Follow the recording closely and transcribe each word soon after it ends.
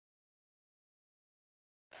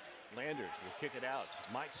Landers will kick it out.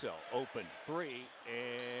 Mikesell open three,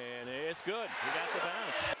 and it's good. He got the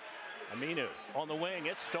bounce. Aminu on the wing.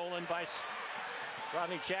 It's stolen by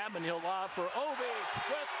Rodney Chapman. He'll lob for Obi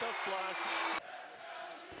with the flush.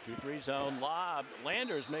 2-3 zone lob.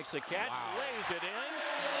 Landers makes the catch, lays it in,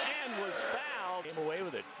 and was fouled. Came away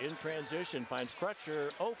with it in transition. Finds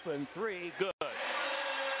Crutcher open three. Good.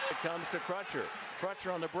 It comes to Crutcher.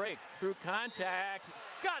 Crutcher on the break. Through contact.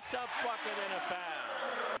 Got the bucket and a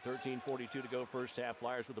foul. 13:42 to go first half.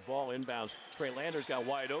 Flyers with the ball inbounds. Trey Landers got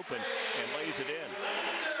wide open and lays it in.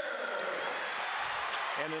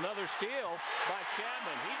 And another steal by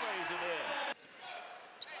Chapman. He lays it in.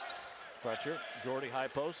 Crutcher, Jordy high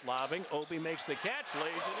post, lobbing. Obi makes the catch,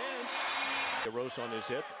 lays it in. DeRose on his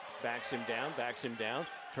hip, backs him down,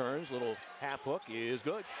 turns, little half hook is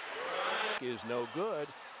good. Is no good.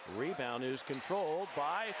 Rebound is controlled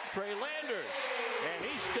by Trey Landers, and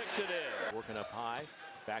he sticks it in. Working up high,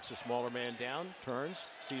 backs a smaller man down, turns,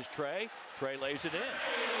 sees Trey. Trey lays it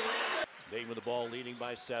in. Dayton with the ball, leading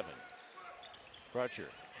by 7. Crutcher,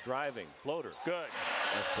 driving, floater, good.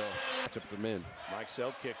 That's tough. Match up the men.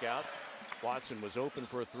 Mikesell kick out. Watson was open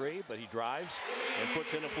for a three, but he drives and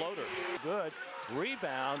puts in a floater. Good.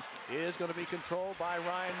 Rebound is going to be controlled by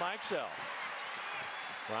Ryan Mikesell.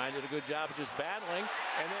 Ryan did a good job of just battling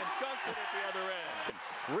and then dunked it at the other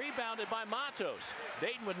end. Rebounded by Matos.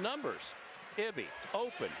 Dayton with numbers. Ibby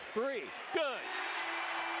open three. Good.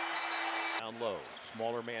 Down low.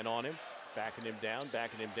 Smaller man on him. Backing him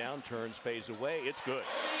down. Turns, fades away. It's good.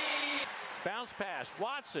 Bounce pass.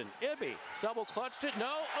 Watson. Ibby. Double clutched it.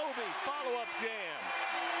 No. Obi. Follow-up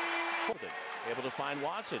jam. Able to find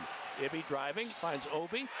Watson. Ibby driving. Finds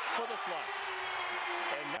Obi for the flush.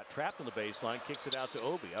 And got trapped on the baseline. Kicks it out to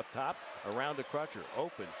Obi. Up top. Around to Crutcher.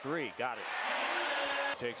 Open. Three. Got it.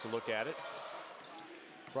 Takes a look at it.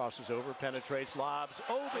 Crosses over. Penetrates. Lobs.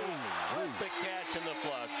 Obi. With the catch and the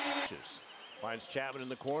flush. Finds Chapman in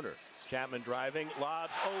the corner. Chapman driving.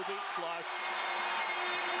 Lobs. Obi. Flush.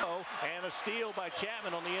 Oh, and a steal by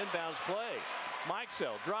Chapman on the inbounds play.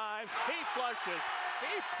 Mikesell drives. He flushes.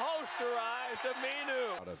 He posterized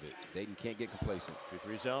Aminu. Out of it. Dayton can't get complacent.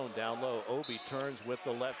 2-3 zone down low. Obi turns with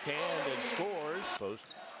the left hand and scores.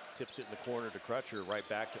 Post tips it in the corner to Crutcher. Right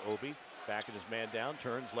back to Obi. Backing his man down.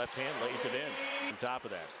 Turns left hand. Lays it in. On top of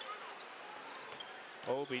that.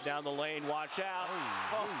 Obi down the lane. Watch out.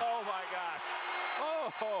 Oh my gosh.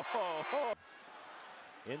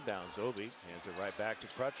 Inbounds Obi. Hands it right back to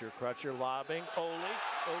Crutcher. Crutcher lobbing. Obi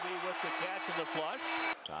with the catch and the flush.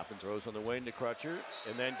 Toppin throws on the wing to Crutcher.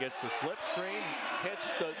 And then gets the slip screen.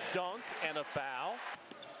 Hits the dunk and a foul.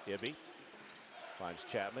 Ibby finds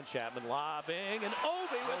Chapman. Chapman lobbing. And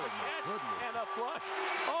Obi with the catch and a flush.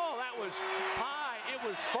 Oh, that was high. It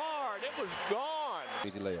was far. It was gone.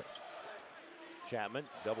 Easy layup. Chapman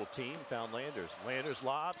double team. Found Landers. Landers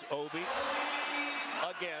lobs. Obi.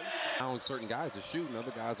 Again. Allowing certain guys to shoot, and other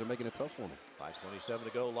guys are making it tough for them. 5:27 to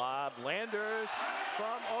go. Lob. Landers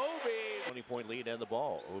from Obi. 20-point lead and the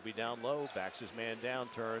ball. Obi down low. Backs his man down.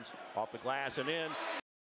 Turns off the glass and in.